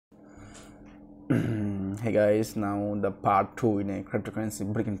Hey guys, now the part 2 in a cryptocurrency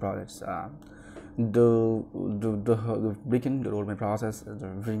BRIKN projects. The BRIKN development process is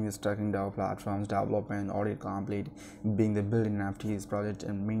the tracking the platforms development audit complete, being the building NFTs project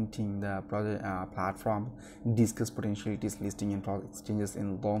and maintaining the project platform, discuss potentialities listing and project exchanges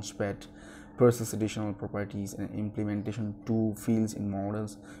in launchpad, process additional properties and implementation two fields in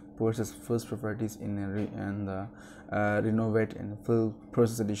models, process first properties in renovate and fill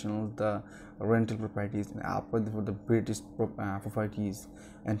process additional the rental properties and apply for the British properties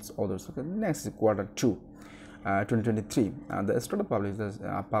and others. Okay, next is quarter 2 2023. The startup publishes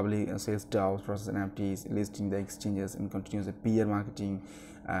public sales DAOs, process NFTs, listing the exchanges, and continues the PR marketing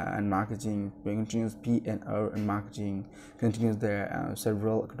and marketing. Continues PR and marketing. Continues their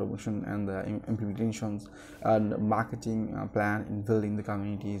several contribution and the implementations and marketing plan in building the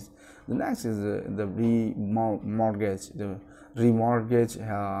communities. The next is the remortgage. The remortgage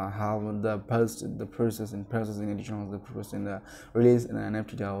have the process and processing additional the process and the release and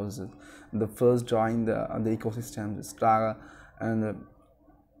NFT DAOs. The first join the ecosystem, the star, and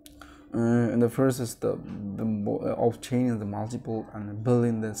the first is the of chain the multiple and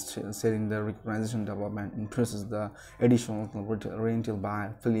building the setting the recognition development and process the additional rental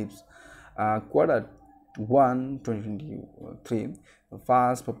by Philips. Quarter 1 2023, the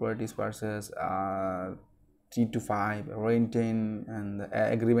fast properties versus 3 to 5 renting and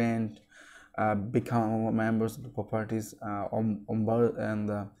the agreement, become members of the properties and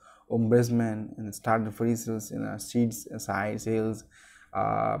the ombudsman and start the free sales in seeds side sales,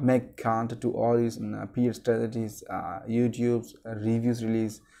 make content to all these peer strategies, YouTube's reviews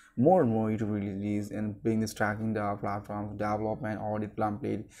release, more and more YouTube release, and being this tracking the platform development audit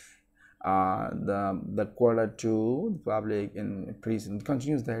template. The quarter 2 the public in present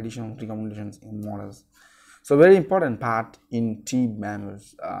continues the additional recommendations in models. So very important part in team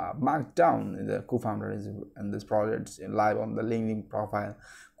members. Mark Down, the co-founder, is in this project live on the LinkedIn profile.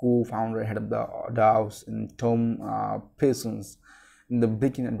 Co-founder, head of the DAOs, and Tom Parsons. In the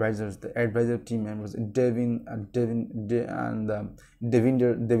BRIKN advisors, the advisor team members, Devinder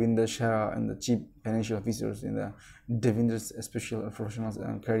Shah, and the chief financial officers in the Devinder's special professionals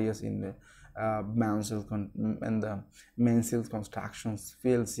and careers in the Mansell Constructions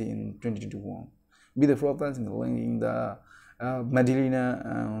PLC in 2021. Be the profiles in the link in the Madalena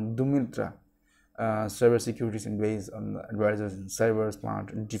Dumitra cyber securities and based on the advisors in cyber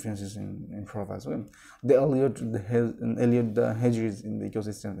smart differences in profiles. So the Elliot the hedges in the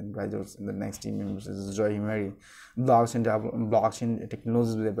ecosystem advisors in the next team members is Joy Mary, blockchain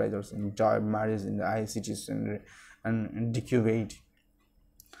technologies with advisors and Joy Maris in the ICTs and decubate.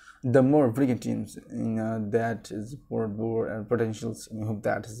 The more BRIKN teams in that is board and potentials. I hope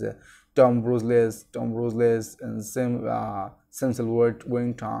that is Tom Roseless, and Sam Silvert,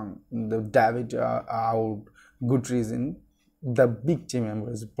 Wayne Tong, the David out good reason. The big team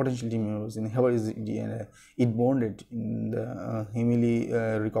members, potential team members in Heavy and it bonded in the heavily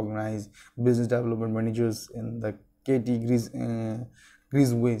recognized business development managers in the KT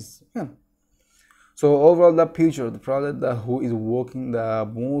Greaseways. Yeah. So overall, the future, the project who is working the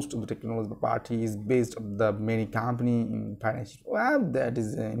most of the technology party is based on the many company in partnership. Well, that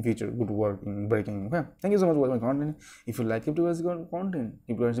is in future good work in BRIKN. Okay. Thank you so much for watching my content. If you like cryptocurrency content,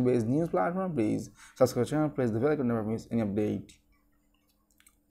 cryptocurrency based news platform, please subscribe to the channel, press the bell icon, never miss any update.